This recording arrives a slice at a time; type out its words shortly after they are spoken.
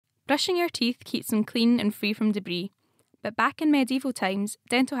Brushing your teeth keeps them clean and free from debris, but back in medieval times,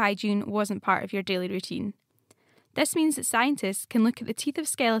 dental hygiene wasn't part of your daily routine. This means that scientists can look at the teeth of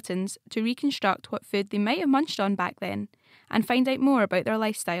skeletons to reconstruct what food they might have munched on back then and find out more about their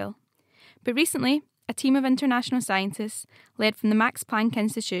lifestyle. But recently, a team of international scientists, led from the Max Planck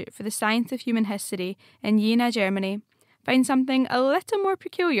Institute for the Science of Human History in Jena, Germany, found something a little more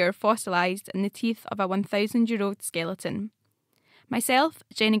peculiar fossilised in the teeth of a 1,000-year-old skeleton. Myself,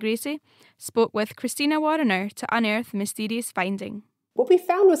 Jenny Gracie, spoke with Christina Warrener to unearth the mysterious finding. What we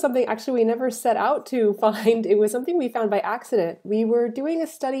found was something actually we never set out to find. It was something we found by accident. We were doing a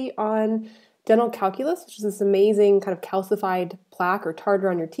study on dental calculus, which is this amazing kind of calcified plaque or tartar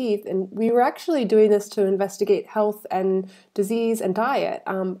on your teeth. And we were actually doing this to investigate health and disease and diet.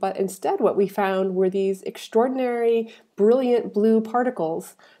 But instead what we found were these extraordinary, brilliant blue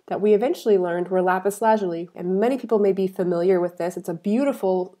particles that we eventually learned were lapis lazuli. And many people may be familiar with this. It's a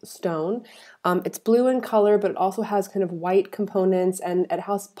beautiful stone. It's blue in color, but it also has kind of white components, and it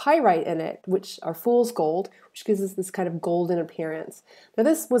has pyrite in it, which are fool's gold, which gives us this kind of golden appearance. Now,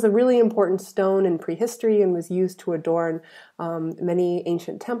 this was a really important stone in prehistory and was used to adorn many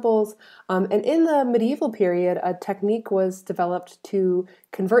ancient temples. And in the medieval period, a technique was developed to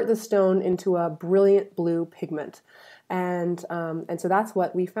convert the stone into a brilliant blue pigment. And so that's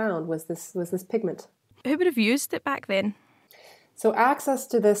what we found was this pigment. Who would have used it back then? So access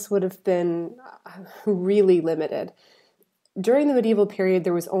to this would have been really limited. During the medieval period,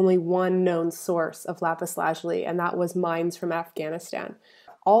 there was only one known source of lapis lazuli, and that was mines from Afghanistan.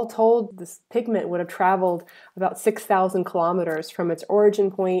 All told, this pigment would have traveled about 6,000 kilometers from its origin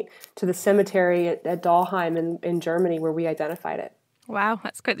point to the cemetery at Dahlheim in Germany, where we identified it. Wow,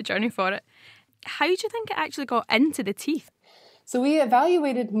 that's quite the journey for it. How do you think it actually got into the teeth? So we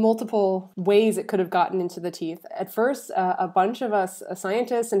evaluated multiple ways it could have gotten into the teeth. At first, a bunch of us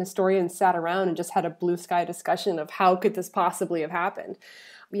scientists and historians sat around and just had a blue sky discussion of how could this possibly have happened.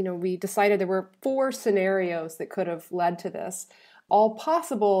 We decided there were 4 scenarios that could have led to this, all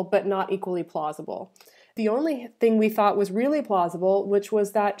possible but not equally plausible. The only thing we thought was really plausible, which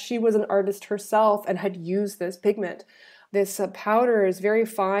was that she was an artist herself and had used this pigment. This powder is very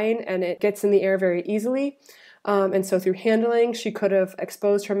fine and it gets in the air very easily. And so through handling, she could have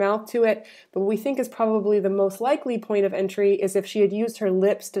exposed her mouth to it. But what we think is probably the most likely point of entry is if she had used her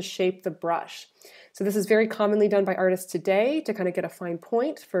lips to shape the brush. So this is very commonly done by artists today to kind of get a fine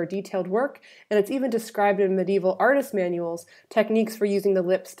point for detailed work. And it's even described in medieval artist manuals, techniques for using the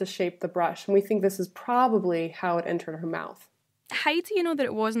lips to shape the brush. And we think this is probably how it entered her mouth. How do you know that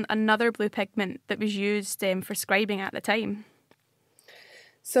it wasn't another blue pigment that was used for scribing at the time?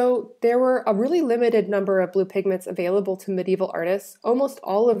 So there were a really limited number of blue pigments available to medieval artists. Almost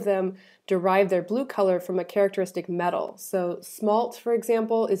all of them derive their blue color from a characteristic metal. So smalt, for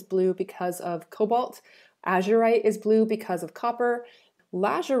example, is blue because of cobalt. Azurite is blue because of copper.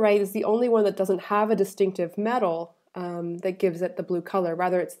 Lazurite is the only one that doesn't have a distinctive metal that gives it the blue color.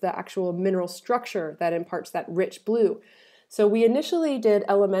 Rather, it's the actual mineral structure that imparts that rich blue. So we initially did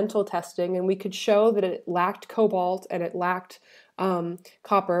elemental testing, and we could show that it lacked cobalt and it lacked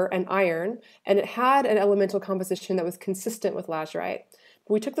copper and iron, and it had an elemental composition that was consistent with lazurite.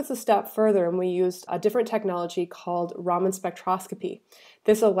 But we took this a step further and we used a different technology called Raman spectroscopy.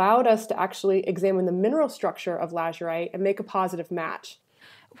 This allowed us to actually examine the mineral structure of lazurite and make a positive match.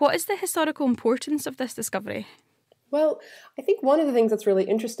 What is the historical importance of this discovery? Well, I think one of the things that's really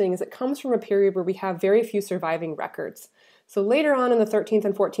interesting is it comes from a period where we have very few surviving records. So later on in the 13th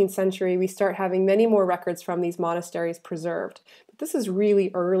and 14th century, we start having many more records from these monasteries preserved. But this is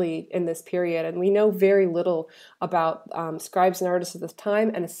really early in this period, and we know very little about scribes and artists at this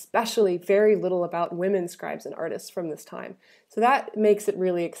time, and especially very little about women scribes and artists from this time. So that makes it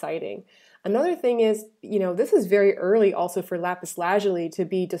really exciting. Another thing is, this is very early also for lapis lazuli to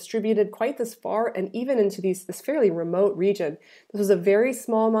be distributed quite this far and even into this fairly remote region. This was a very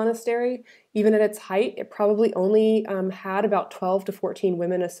small monastery. Even at its height, it probably only had about 12 to 14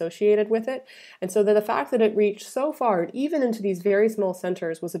 women associated with it. And so the fact that it reached so far, even into these very small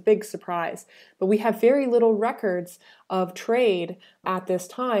centers, was a big surprise. But we have very little records of trade at this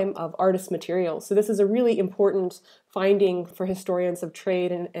time of artist materials. So this is a really important finding for historians of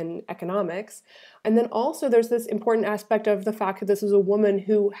trade and economics. And then also there's this important aspect of the fact that this was a woman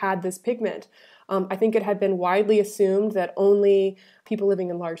who had this pigment. I think it had been widely assumed that only people living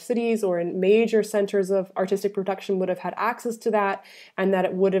in large cities or in major centers of artistic production would have had access to that, and that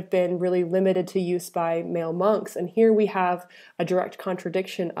it would have been really limited to use by male monks. And here we have a direct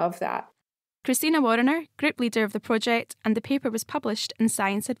contradiction of that. Christina Warrener, group leader of the project, and the paper was published in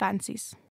Science Advances.